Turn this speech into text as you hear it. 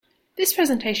This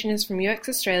presentation is from UX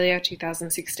Australia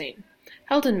 2016,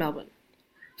 held in Melbourne.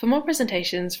 For more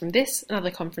presentations from this and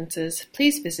other conferences,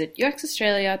 please visit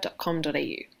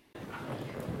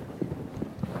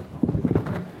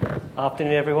uxaustralia.com.au.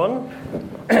 Afternoon,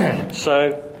 everyone.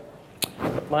 So,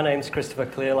 my name's Christopher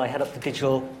Cleal. I head up the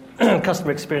digital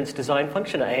customer experience design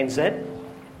function at ANZ.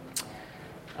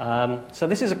 So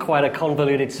this is quite a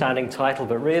convoluted sounding title,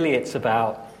 but really it's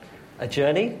about a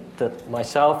journey that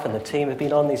myself and the team have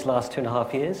been on these last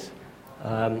 2.5 years.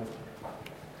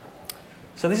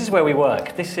 So this is where we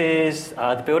work. This is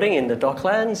the building in the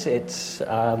Docklands. It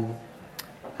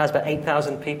has about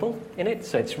 8,000 people in it,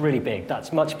 so it's really big.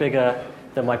 That's much bigger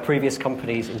than my previous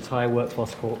company's entire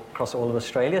workforce across all of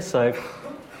Australia. So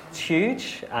it's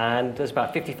huge, and there's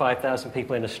about 55,000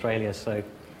 people in Australia. So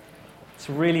it's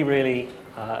a really, really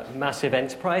massive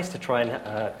enterprise to try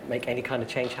and make any kind of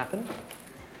change happen.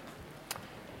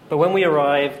 But when we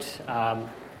arrived,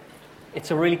 it's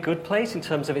a really good place in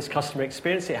terms of its customer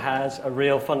experience. It has a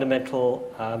real fundamental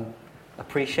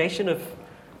appreciation of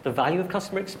the value of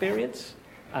customer experience.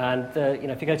 And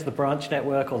if you go to the branch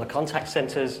network or the contact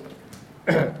centres,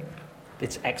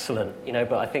 it's excellent.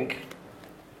 But I think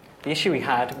the issue we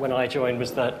had when I joined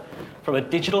was that from a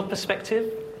digital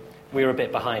perspective, we were a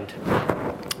bit behind.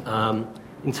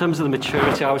 In terms of the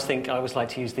maturity, I always like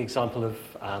to use the example of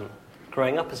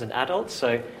growing up as an adult.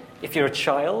 So if you're a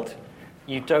child,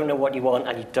 you don't know what you want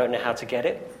and you don't know how to get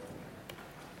it.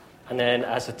 And then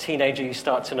as a teenager, you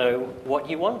start to know what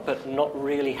you want, but not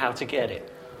really how to get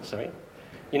it.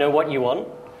 You know what you want,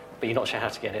 but you're not sure how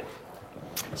to get it.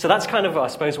 So that's kind of, I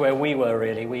suppose, where we were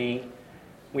really.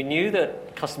 We knew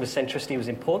that customer centricity was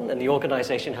important, and the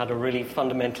organisation had a really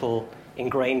fundamental,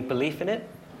 ingrained belief in it,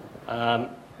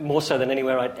 more so than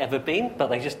anywhere I'd ever been, but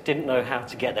they just didn't know how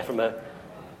to get there from a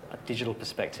digital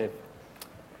perspective.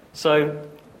 So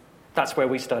that's where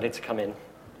we started to come in.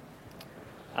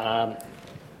 But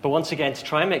once again, to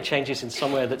try and make changes in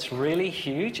somewhere that's really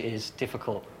huge is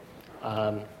difficult.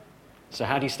 So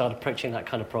how do you start approaching that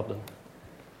kind of problem?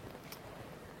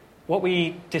 What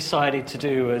we decided to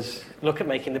do was look at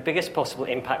making the biggest possible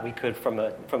impact we could from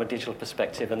a digital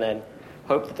perspective, and then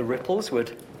hope that the ripples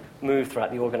would move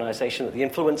throughout the organisation, that the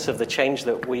influence of the change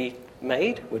that we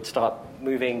made would start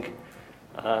moving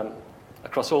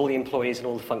across all the employees and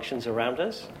all the functions around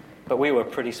us. But we were a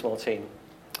pretty small team.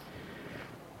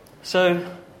 So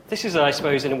this is, I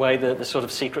suppose, in a way, the sort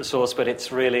of secret sauce, but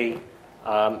it's really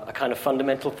a kind of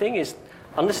fundamental thing, is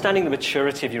understanding the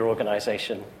maturity of your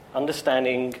organisation,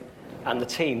 understanding and the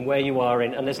team where you are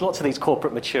in. And there's lots of these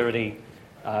corporate maturity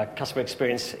customer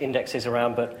experience indexes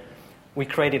around, but we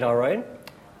created our own.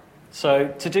 So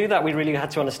to do that, we really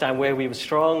had to understand where we were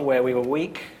strong, where we were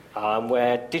weak,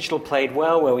 where digital played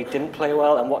well, where we didn't play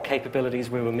well, and what capabilities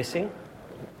we were missing.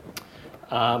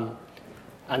 And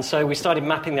so we started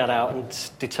mapping that out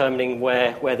and determining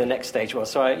where the next stage was.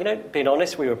 So, being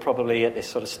honest, we were probably at this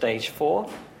sort of stage 4,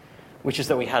 which is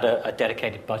that we had a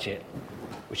dedicated budget,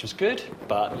 which was good,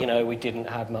 but, we didn't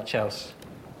have much else.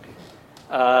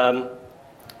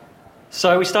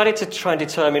 So we started to try and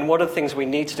determine what are the things we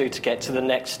need to do to get to the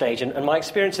next stage. And my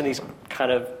experience in these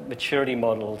kind of maturity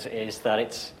models is that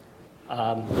it's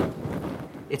a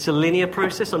linear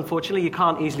process, unfortunately. You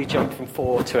can't easily jump from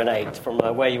 4 to an 8, from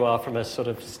where you are from a sort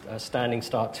of standing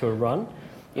start to a run.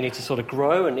 You need to sort of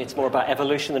grow, and it's more about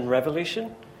evolution than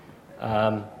revolution.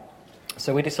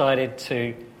 So we decided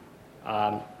to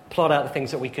plot out the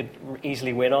things that we could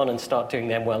easily win on and start doing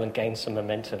them well and gain some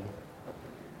momentum.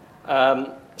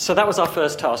 So that was our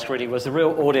first task, really, was the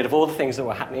real audit of all the things that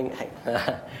were happening.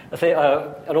 An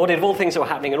audit of all the things that were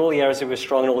happening in all the areas that we were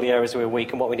strong and all the areas that we were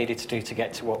weak, and what we needed to do to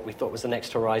get to what we thought was the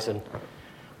next horizon.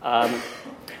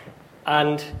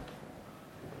 And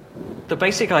the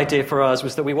basic idea for us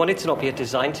was that we wanted to not be a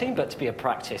design team, but to be a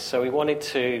practice. So we wanted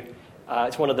to,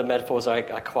 it's one of the metaphors I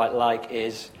quite like,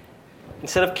 is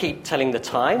instead of keep telling the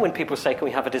time when people say, can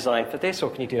we have a design for this, or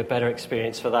can you do a better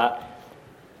experience for that,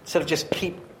 instead of just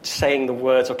keep saying the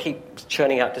words or keep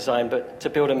churning out design, but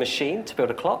to build a machine, to build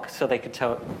a clock, so they could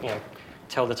tell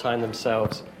the time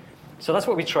themselves. So that's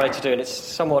what we tried to do, and it's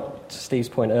somewhat to Steve's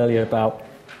point earlier about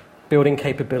building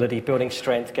capability, building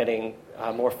strength, getting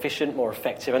more efficient, more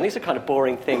effective. And these are kind of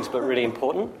boring things, but really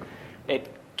important.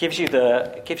 It gives you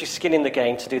skin in the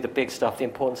game to do the big stuff, the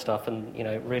important stuff, and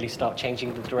really start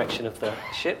changing the direction of the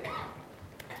ship.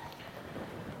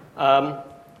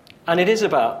 And it is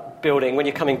about building, when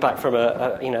you're coming back from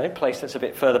a place that's a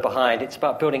bit further behind, it's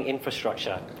about building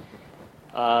infrastructure.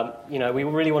 We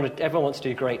really everyone wants to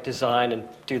do great design and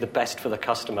do the best for the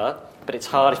customer, but it's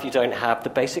hard if you don't have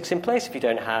the basics in place, if you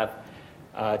don't have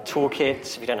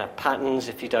toolkits, if you don't have patterns,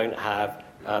 if you don't have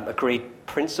agreed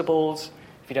principles,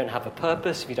 if you don't have a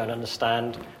purpose, if you don't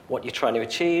understand what you're trying to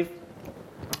achieve,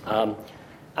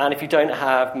 and if you don't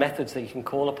have methods that you can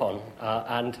call upon,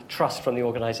 and trust from the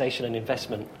organization and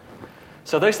investment.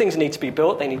 So those things need to be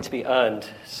built, they need to be earned.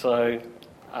 So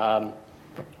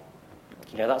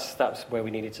that's where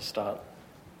we needed to start.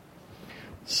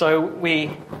 So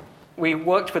we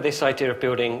worked with this idea of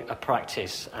building a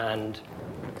practice, and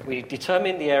we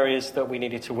determined the areas that we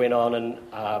needed to win on, and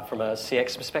from a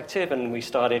CX perspective, and we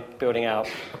started building out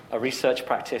a research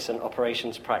practice, an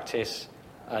operations practice,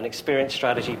 an experience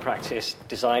strategy practice,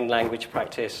 design language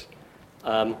practice,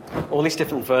 all these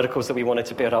different verticals that we wanted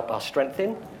to build up our strength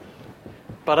in.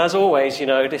 But as always,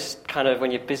 this kind of,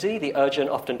 when you're busy, the urgent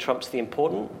often trumps the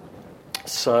important.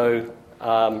 So,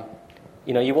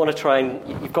 you want to try and,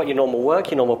 you've got your normal work,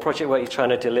 your normal project work you're trying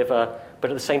to deliver, but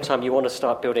at the same time you want to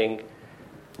start building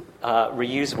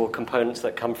reusable components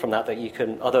that come from that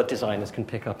other designers can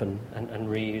pick up and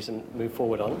reuse and move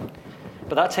forward on.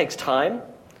 But that takes time.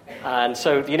 And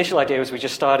so the initial idea was we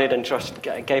just started and just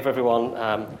gave everyone,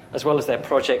 as well as their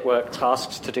project work,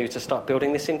 tasks to do to start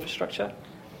building this infrastructure.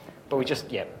 But we just,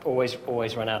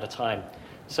 always run out of time.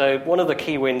 So one of the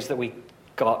key wins that we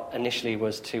got initially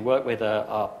was to work with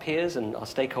our peers and our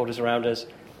stakeholders around us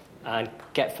and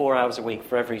get 4 hours a week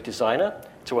for every designer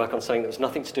to work on something that was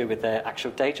nothing to do with their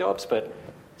actual day jobs, but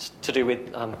to do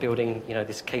with building,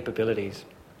 these capabilities.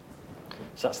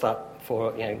 So that's that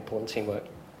for important teamwork.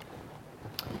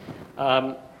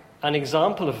 An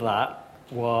example of that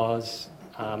was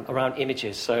around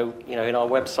images. So, in our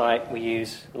website, we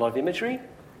use a lot of imagery.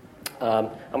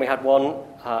 And we had one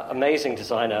amazing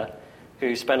designer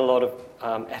who spent a lot of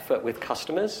effort with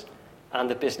customers and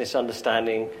the business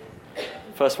understanding,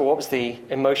 first of all, what was the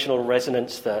emotional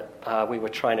resonance that we were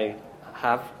trying to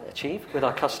achieve with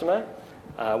our customer,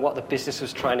 what the business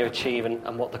was trying to achieve,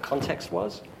 and what the context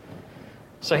was.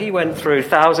 So he went through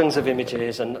thousands of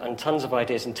images and tons of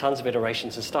ideas and tons of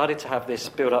iterations and started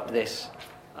to build up this,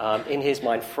 in his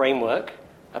mind, framework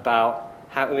about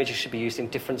how images should be used in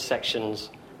different sections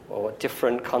or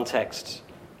different contexts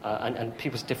and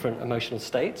people's different emotional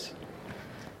states.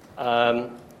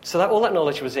 So that all that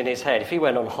knowledge was in his head. If he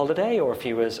went on holiday or if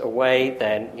he was away,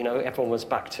 then everyone was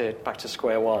back to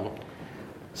square one.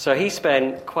 So he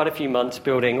spent quite a few months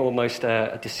building almost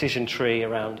a decision tree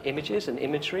around images and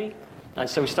imagery. And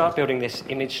so we started building this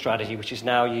image strategy, which is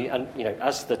now,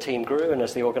 as the team grew and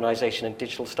as the organization and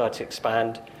digital started to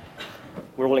expand,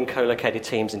 we're all in co-located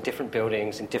teams in different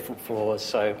buildings, in different floors.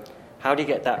 So how do you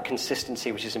get that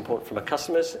consistency, which is important from a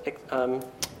customer's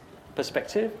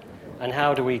perspective? And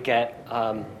how do we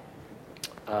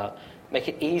make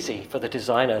it easy for the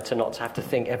designer to not have to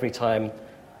think every time,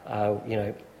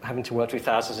 having to work through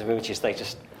thousands of images, they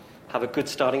just have a good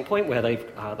starting point where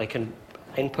they can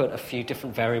input a few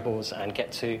different variables and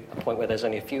get to a point where there's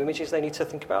only a few images they need to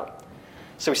think about.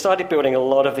 So we started building a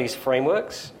lot of these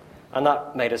frameworks, and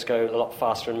that made us go a lot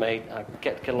faster and made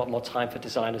get a lot more time for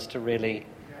designers to really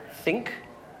think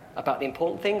about the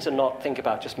important things and not think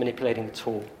about just manipulating the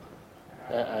tool.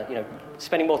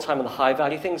 Spending more time on the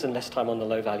high-value things and less time on the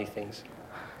low-value things.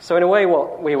 So in a way,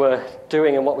 what we were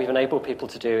doing and what we've enabled people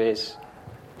to do is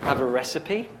have a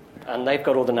recipe. And they've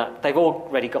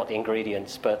already got the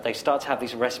ingredients, but they start to have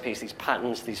these recipes, these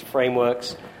patterns, these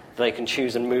frameworks that they can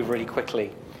choose and move really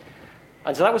quickly.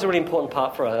 And so that was a really important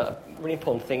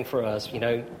thing for us.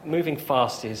 Moving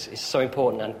fast is so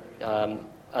important,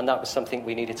 and that was something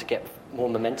we needed to get more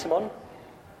momentum on.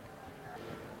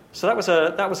 So that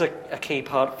was a key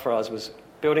part for us, was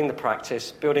building the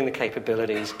practice, building the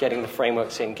capabilities, getting the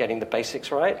frameworks in, getting the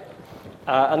basics right.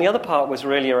 And the other part was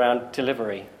really around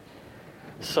delivery.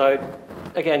 So,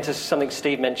 again, to something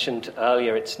Steve mentioned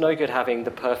earlier, it's no good having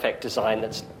the perfect design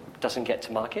that doesn't get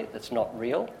to market, that's not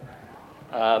real.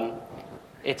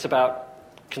 It's about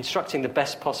constructing the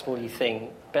best possible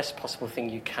thing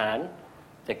you can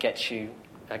that gets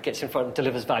in front and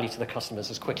delivers value to the customers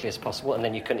as quickly as possible, and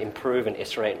then you can improve and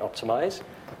iterate and optimize.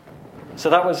 So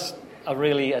that was a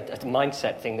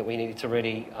mindset thing that we needed to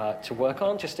really to work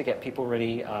on, just to get people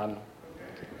really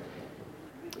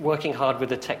working hard with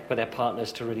their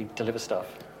partners to really deliver stuff.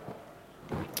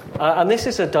 And this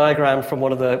is a diagram from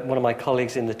one of my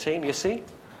colleagues in the team, you see.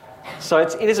 So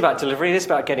it is about delivery. It is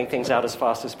about getting things out as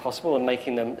fast as possible and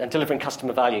making them and delivering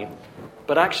customer value.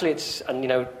 But actually,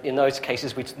 in those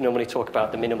cases, we normally talk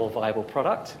about the minimal viable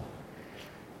product.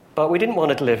 But we didn't want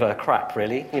to deliver crap,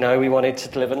 really. We wanted to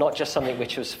deliver not just something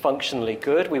which was functionally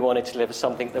good. We wanted to deliver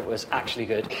something that was actually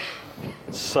good.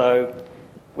 So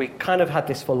we kind of had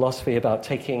this philosophy about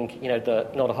taking,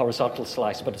 not a horizontal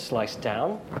slice, but a slice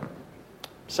down.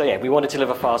 So yeah, we want to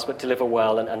deliver fast, but deliver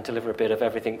well and deliver a bit of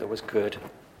everything that was good.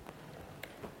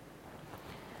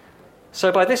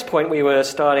 So by this point, we were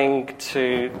starting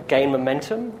to gain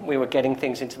momentum. We were getting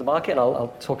things into the market, and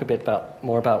I'll talk a bit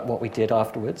more about what we did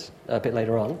afterwards, a bit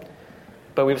later on.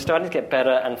 But we were starting to get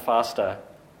better and faster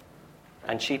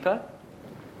and cheaper.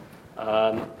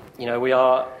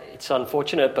 It's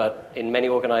unfortunate, but in many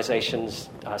organizations,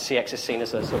 CX is seen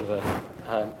as a sort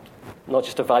of not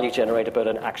just a value generator, but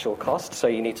an actual cost. So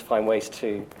you need to find ways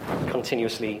to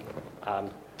continuously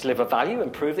deliver value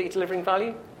and prove that you're delivering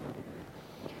value.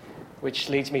 Which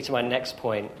leads me to my next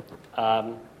point.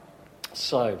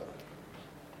 So,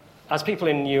 as people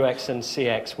in UX and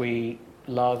CX, we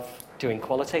love doing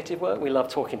qualitative work. We love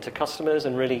talking to customers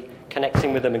and really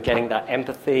connecting with them and getting that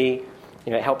empathy.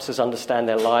 It helps us understand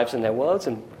their lives and their worlds,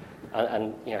 and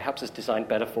helps us design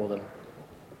better for them.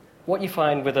 What you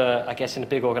find in a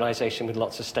big organization with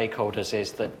lots of stakeholders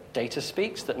is that data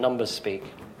speaks, that numbers speak.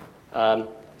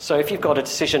 So if you've got a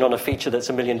decision on a feature that's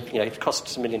 $1 million, it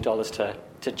costs $1 million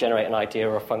to generate an idea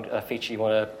or a feature you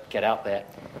want to get out there.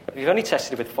 If you've only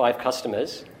tested it with 5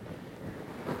 customers,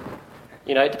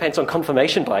 it depends on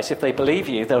confirmation bias. If they believe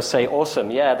you, they'll say, awesome,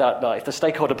 yeah, if the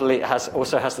stakeholder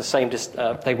also has the same,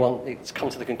 it's come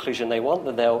to the conclusion they want,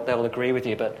 then they'll agree with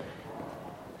you. But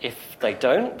if they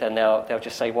don't, then they'll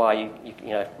just say, why,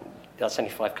 that's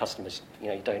only 5 customers, we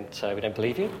don't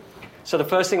believe you. So the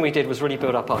first thing we did was really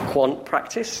build up our quant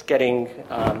practice, getting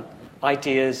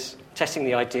ideas, testing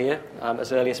the idea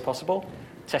as early as possible,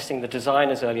 testing the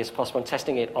design as early as possible, and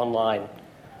testing it online,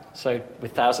 so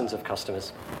with thousands of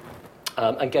customers,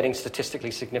 and getting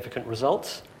statistically significant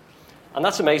results. And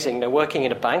that's amazing. Working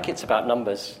in a bank, it's about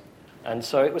numbers. And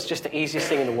so it was just the easiest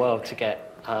thing in the world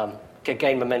to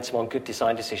gain momentum on good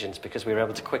design decisions, because we were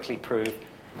able to quickly prove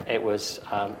it was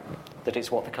that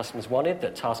it's what the customers wanted,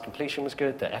 that task completion was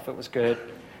good, that effort was good,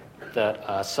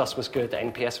 that SUS was good, that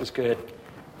NPS was good.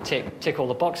 Tick all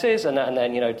the boxes, and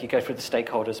then you go through the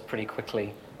stakeholders pretty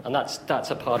quickly, and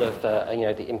that's a part of the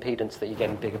impedance that you get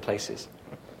in bigger places.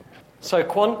 So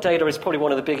quant data is probably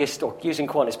one of the biggest, or using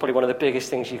quant is probably one of the biggest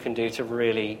things you can do to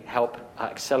really help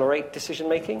accelerate decision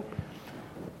making.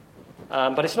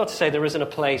 But it's not to say there isn't a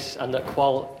place and that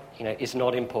qual is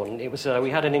not important. It was we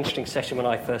had an interesting session when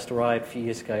I first arrived a few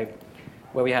years ago,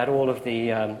 where we had all of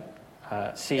the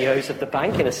CEOs of the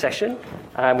bank in a session,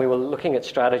 and we were looking at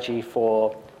strategy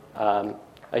for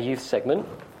a youth segment.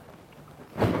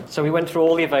 So we went through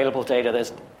all the available data.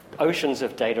 There's oceans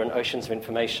of data and oceans of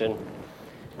information,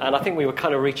 and I think we were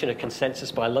kind of reaching a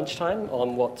consensus by lunchtime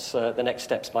on what the next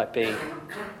steps might be.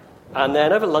 And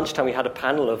then over lunchtime we had a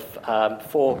panel of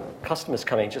 4 customers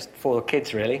coming, just 4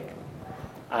 kids really.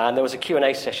 And there was a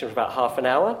Q&A session for about half an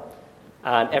hour,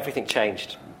 and everything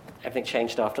changed. Everything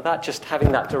changed after that. Just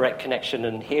having that direct connection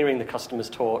and hearing the customers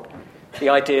talk, the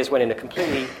ideas went in a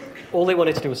completely... All they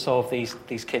wanted to do was solve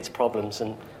these kids' problems,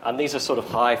 and these are sort of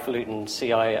highfalutin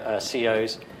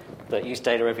CEOs that use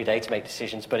data every day to make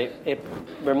decisions. But it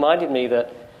reminded me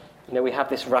that we have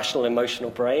this rational, emotional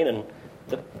brain, and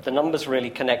the numbers really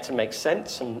connect and make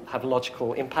sense and have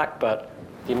logical impact, but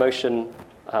the emotion...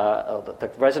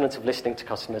 the resonance of listening to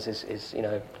customers is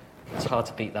it's hard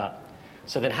to beat that.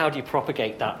 So then how do you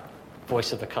propagate that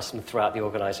voice of the customer throughout the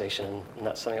organization? And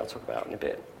that's something I'll talk about in a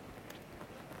bit.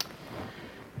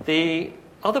 The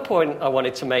other point I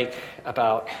wanted to make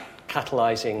about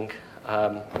catalyzing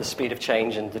the speed of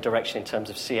change and the direction in terms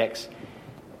of CX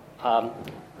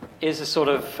is a sort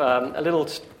of a little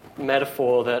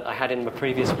metaphor that I had in my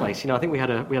previous place. I think we had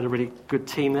a really good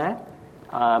team there,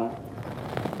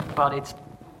 but it's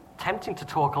tempting to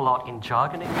talk a lot in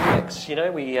jargon in UX.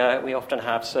 We often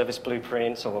have service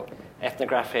blueprints or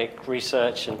ethnographic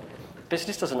research, and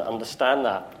business doesn't understand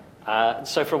that.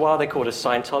 So for a while they called us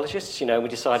Scientologists. We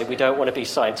decided we don't want to be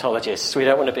Scientologists. We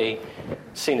don't want to be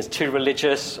seen as too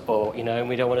religious, or and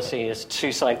we don't want to be seen as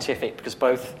too scientific, because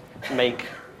both make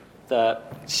the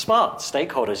smart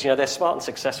stakeholders. They're smart and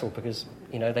successful because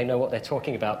they know what they're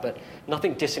talking about. But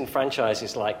nothing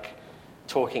disenfranchises like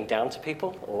talking down to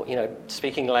people, or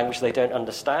speaking a language they don't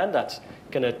understand. That's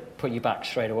going to put you back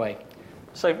straight away.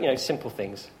 So simple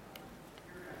things.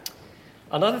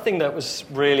 Another thing that was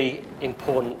really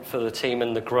important for the team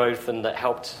and the growth, and that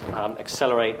helped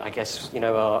accelerate, I guess,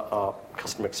 our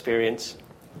customer experience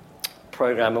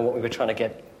program and what we were trying to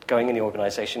get going in the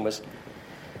organization, was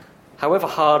however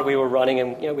hard we were running,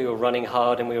 and we were running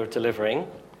hard and we were delivering,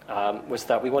 was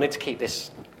that we wanted to keep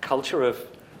this culture of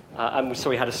and so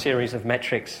we had a series of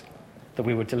metrics that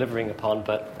we were delivering upon,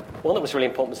 but one that was really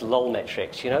important was LOL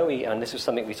metrics. And this was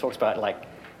something we talked about, like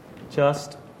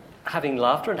just having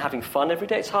laughter and having fun every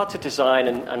day. It's hard to design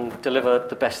and deliver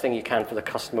the best thing you can for the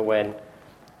customer when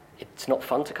it's not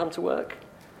fun to come to work.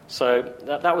 So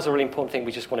that was a really important thing.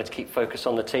 We just wanted to keep focus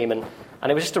on the team. And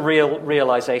it was just a real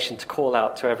realization to call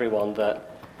out to everyone that,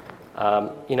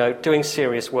 doing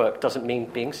serious work doesn't mean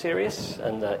being serious,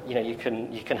 and that, you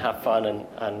can have fun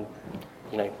and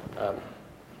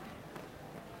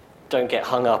don't get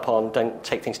hung up on, don't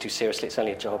take things too seriously. It's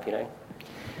only a job,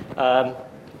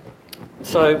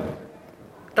 So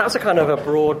that was a kind of a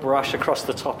broad brush across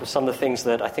the top of some of the things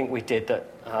that I think we did that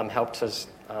helped us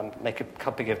make a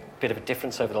bit of a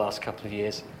difference over the last couple of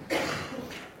years.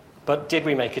 But did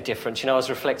we make a difference? I was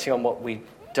reflecting on what we'd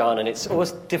done, and it's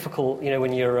always difficult,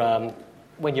 when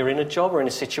you're in a job or in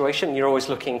a situation, you're always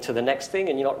looking to the next thing,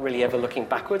 and you're not really ever looking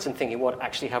backwards and thinking, what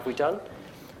actually have we done?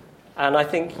 And I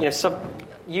think,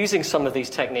 using some of these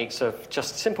techniques of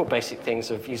just simple basic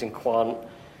things of using quant,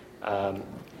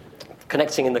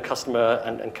 connecting in the customer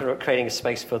and creating a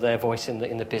space for their voice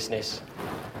in the business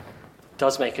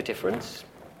does make a difference.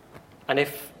 And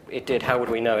if it did, how would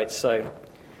we know it? So,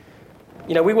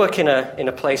 we work in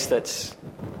a place that's,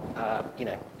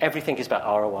 everything is about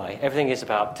ROI. Everything is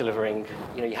about delivering.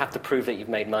 You have to prove that you've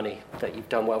made money, that you've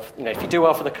done well. If you do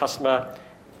well for the customer,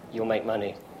 you'll make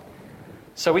money.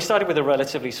 So we started with a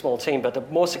relatively small team, but the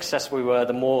more successful we were,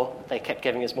 the more they kept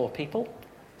giving us more people.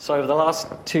 So over the last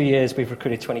 2 years, we've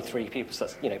recruited 23 people. So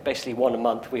that's, basically one a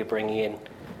month we were bringing in.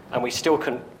 And we still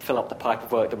couldn't fill up the pipe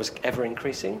of work that was ever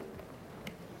increasing.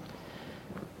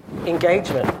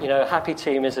 Engagement. A happy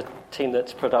team is a team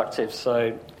that's productive.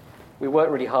 So we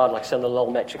work really hard, like I said, on the LOL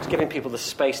metrics, giving people the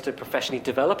space to professionally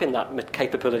develop in that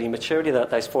capability and maturity,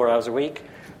 those 4 hours a week,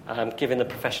 giving the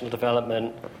professional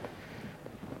development.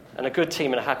 And a good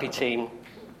team and a happy team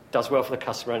does well for the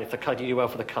customer, and if you do well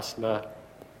for the customer,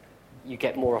 you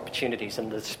get more opportunities,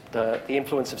 and the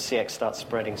influence of CX starts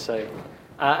spreading. So,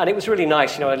 and it was really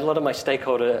nice. A lot of my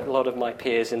stakeholders, a lot of my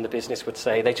peers in the business would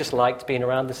say they just liked being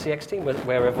around the CX team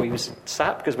wherever we was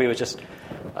sat, because we were just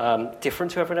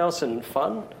different to everyone else and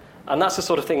fun. And that's the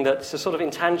sort of thing that's sort of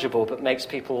intangible, but makes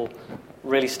people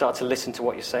really start to listen to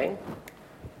what you're saying.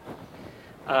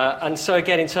 And so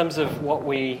again, in terms of what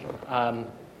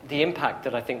the impact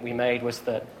that I think we made was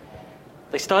that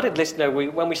they started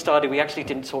listening. When we started, we actually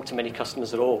didn't talk to many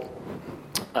customers at all.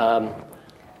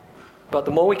 But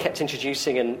the more we kept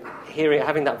introducing and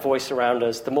having that voice around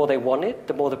us, the more they wanted,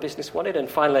 the more the business wanted. And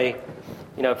finally,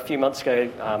 a few months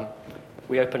ago,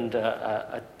 we opened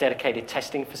a dedicated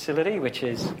testing facility, which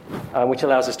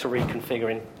allows us to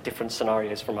reconfigure in different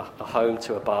scenarios, from a home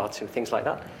to a bar to things like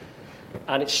that.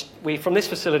 And from this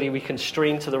facility, we can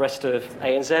stream to the rest of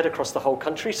ANZ across the whole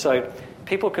country. So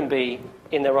people can be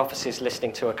in their offices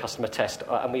listening to a customer test.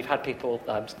 And we've had people,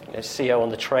 CEO on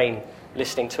the train,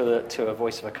 listening to a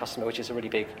voice of a customer, which is a really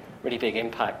big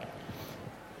impact.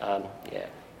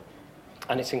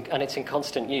 And it's in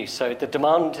constant use. So the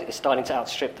demand is starting to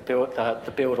outstrip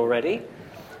the build already.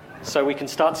 So we can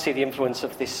start to see the influence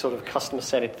of this sort of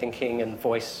customer-centered thinking and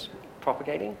voice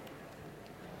propagating.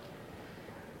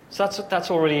 So that's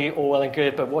already all well and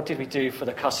good, but what did we do for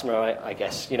the customer, I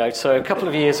guess? So a couple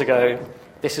of years ago,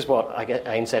 this is what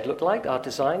ANZ looked like, our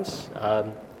designs.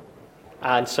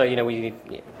 And so, we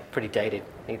pretty dated,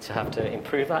 need to have to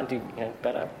improve that and do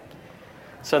better.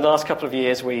 So in the last couple of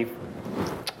years, we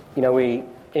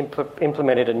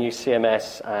implemented a new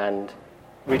CMS and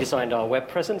redesigned our web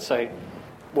presence, so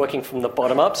working from the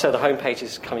bottom up. So the homepage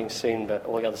is coming soon, but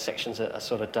all the other sections are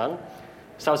sort of done.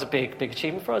 So that was a big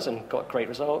achievement for us and got great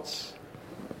results.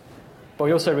 But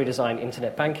we also redesigned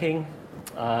internet banking.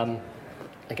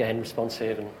 Again,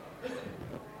 responsive, and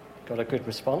got a good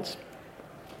response.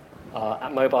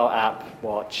 Mobile app,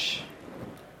 watch.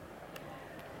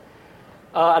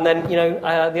 And then,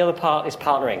 the other part is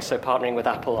partnering. So partnering with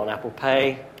Apple on Apple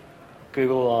Pay,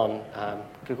 Google on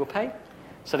Google Pay.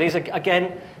 So these are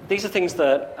things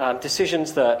that,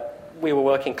 decisions that we were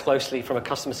working closely from a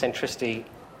customer centricity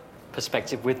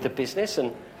perspective with the business,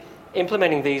 and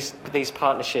implementing these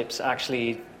partnerships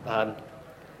actually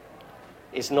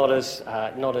is not as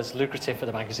lucrative for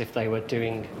the bank as if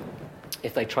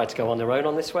they tried to go on their own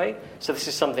on this way. So this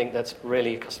is something that's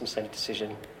really a customer-centered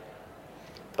decision.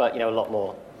 But a lot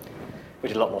more. We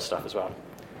did a lot more stuff as well.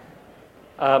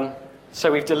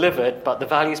 So we've delivered, but the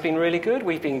value's been really good.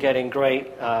 We've been getting great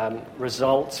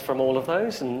results from all of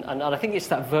those, and I think it's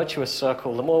that virtuous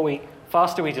circle. The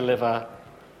faster we deliver,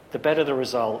 the better the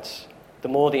results, the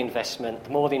more the investment, the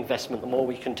more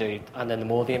we can do, and then the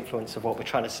more the influence of what we're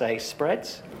trying to say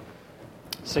spreads.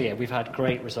 So we've had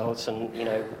great results and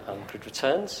good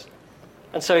returns.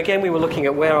 And so again, we were looking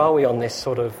at where are we on this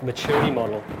sort of maturity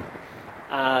model.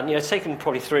 It's taken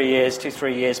probably 3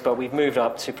 years, but we've moved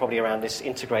up to probably around this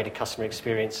integrated customer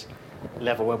experience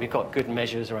level where we've got good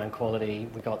measures around quality,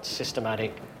 we've got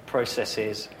systematic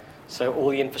processes. So all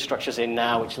the infrastructure's in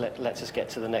now, which lets us get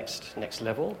to the next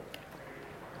level.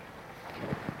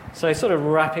 So sort of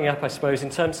wrapping up, I suppose, in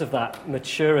terms of that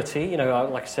maturity,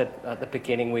 like I said at the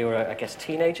beginning, we were, I guess,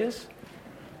 teenagers.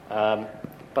 But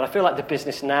I feel like the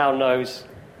business now knows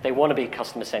they want to be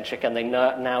customer-centric, and they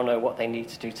now know what they need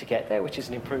to do to get there, which is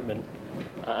an improvement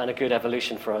and a good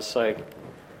evolution for us. So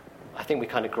I think we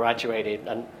kind of graduated,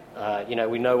 and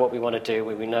we know what we want to do,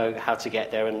 we know how to get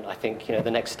there, and I think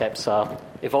the next steps are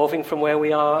evolving from where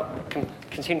we are,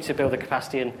 continue to build the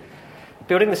capacity and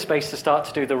building the space to start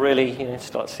to do the really,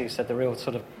 Steve said, the real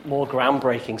sort of more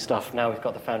groundbreaking stuff now we've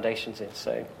got the foundations in.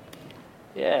 So,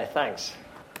 yeah, thanks.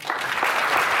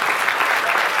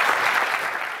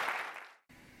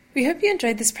 We hope you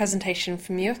enjoyed this presentation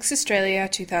from UX Australia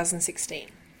 2016.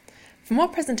 For more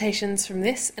presentations from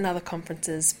this and other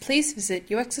conferences, please visit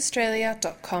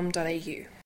uxaustralia.com.au.